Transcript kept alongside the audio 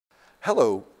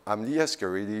Hello, I'm Lias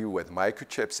Garidi with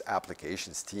Microchip's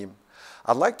applications team.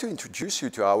 I'd like to introduce you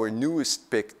to our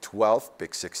newest PIC12,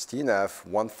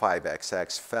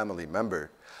 PIC16F15XX family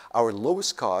member, our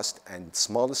lowest cost and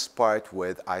smallest part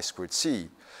with I2C,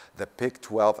 the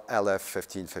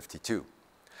PIC12LF1552.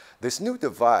 This new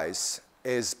device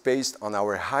is based on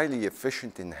our highly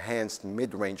efficient enhanced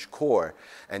mid-range core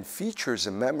and features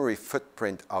a memory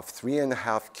footprint of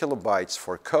 3.5 kilobytes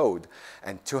for code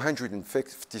and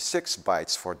 256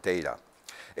 bytes for data.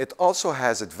 It also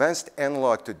has advanced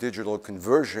analog to digital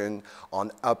conversion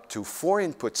on up to 4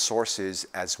 input sources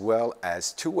as well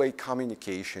as two-way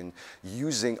communication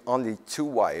using only 2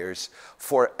 wires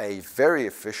for a very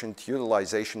efficient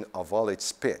utilization of all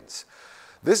its pins.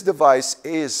 This device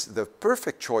is the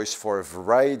perfect choice for a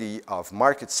variety of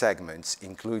market segments,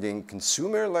 including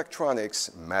consumer electronics,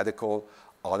 medical,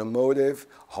 automotive,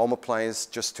 home appliance,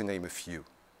 just to name a few.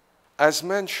 As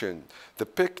mentioned, the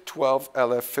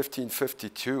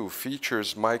PIC12LF1552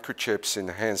 features Microchip's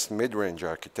enhanced mid-range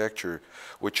architecture,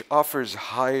 which offers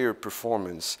higher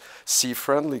performance,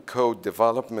 C-friendly code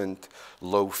development,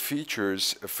 low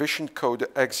features, efficient code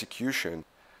execution,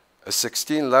 a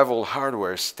 16-level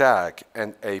hardware stack,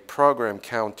 and a program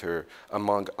counter,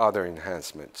 among other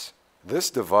enhancements. This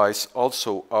device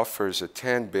also offers a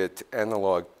 10-bit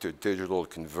analog to digital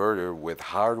converter with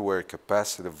hardware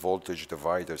capacitive voltage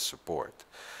divider support.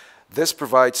 This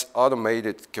provides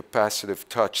automated capacitive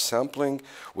touch sampling,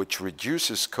 which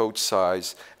reduces code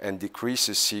size and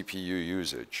decreases CPU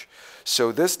usage.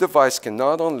 So this device can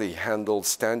not only handle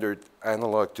standard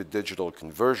analog to digital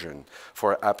conversion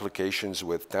for applications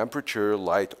with temperature,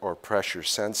 light, or pressure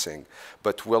sensing,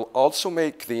 but will also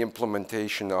make the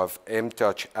implementation of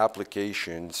M-Touch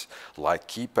applications like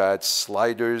keypads,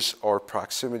 sliders, or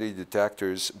proximity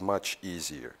detectors much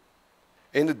easier.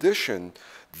 In addition,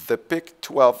 the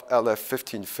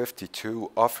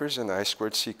PIC12LF1552 offers an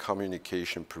I2C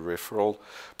communication peripheral,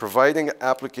 providing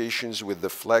applications with the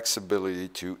flexibility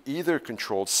to either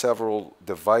control several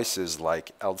devices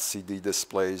like LCD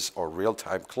displays or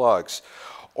real-time clocks,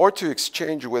 or to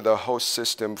exchange with a host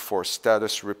system for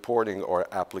status reporting or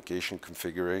application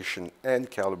configuration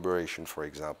and calibration, for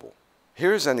example.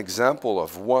 Here's an example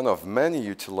of one of many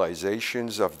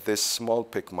utilizations of this small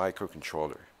PIC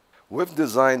microcontroller. We've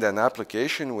designed an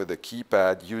application with a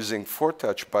keypad using 4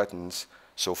 touch buttons,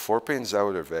 so 4 pins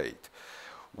out of 8.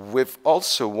 We've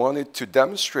also wanted to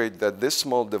demonstrate that this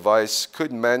small device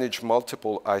could manage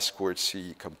multiple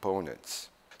I2C components.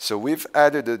 So we've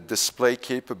added a display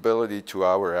capability to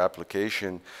our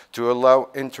application to allow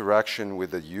interaction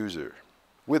with the user.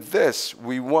 With this,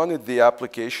 we wanted the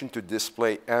application to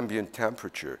display ambient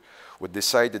temperature. We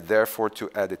decided therefore to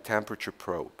add a temperature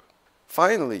probe.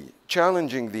 Finally,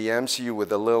 challenging the MCU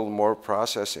with a little more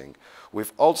processing,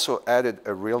 we've also added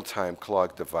a real-time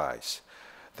clock device.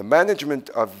 The management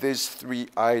of these 3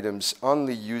 items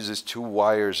only uses 2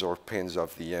 wires or pins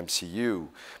of the MCU,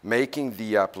 making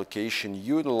the application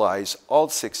utilize all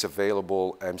 6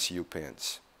 available MCU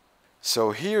pins.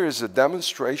 So here is a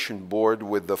demonstration board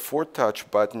with the 4 touch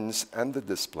buttons and the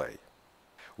display.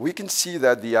 We can see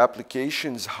that the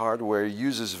application's hardware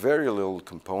uses very little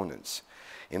components.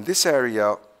 In this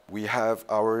area, we have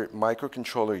our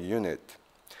microcontroller unit.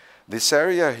 This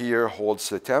area here holds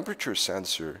the temperature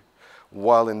sensor,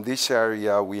 while in this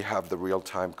area we have the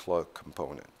real-time clock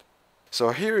component.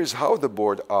 So here is how the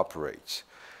board operates.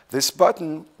 This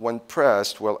button, when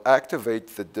pressed, will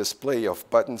activate the display of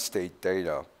button state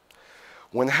data.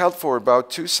 When held for about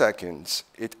 2 seconds,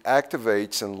 it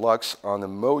activates and locks on a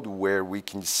mode where we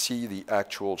can see the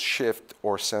actual shift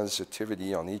or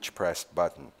sensitivity on each pressed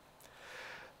button.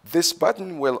 This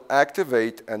button will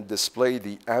activate and display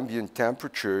the ambient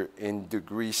temperature in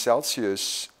degrees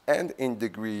Celsius and in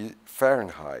degrees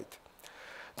Fahrenheit.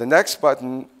 The next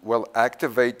button will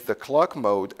activate the clock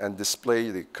mode and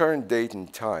display the current date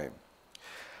and time.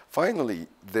 Finally,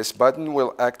 this button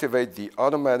will activate the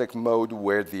automatic mode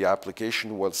where the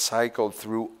application will cycle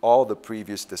through all the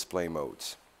previous display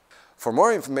modes. For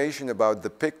more information about the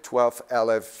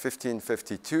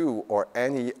PIC12LF1552 or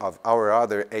any of our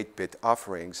other 8-bit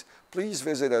offerings, please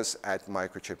visit us at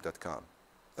microchip.com.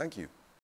 Thank you.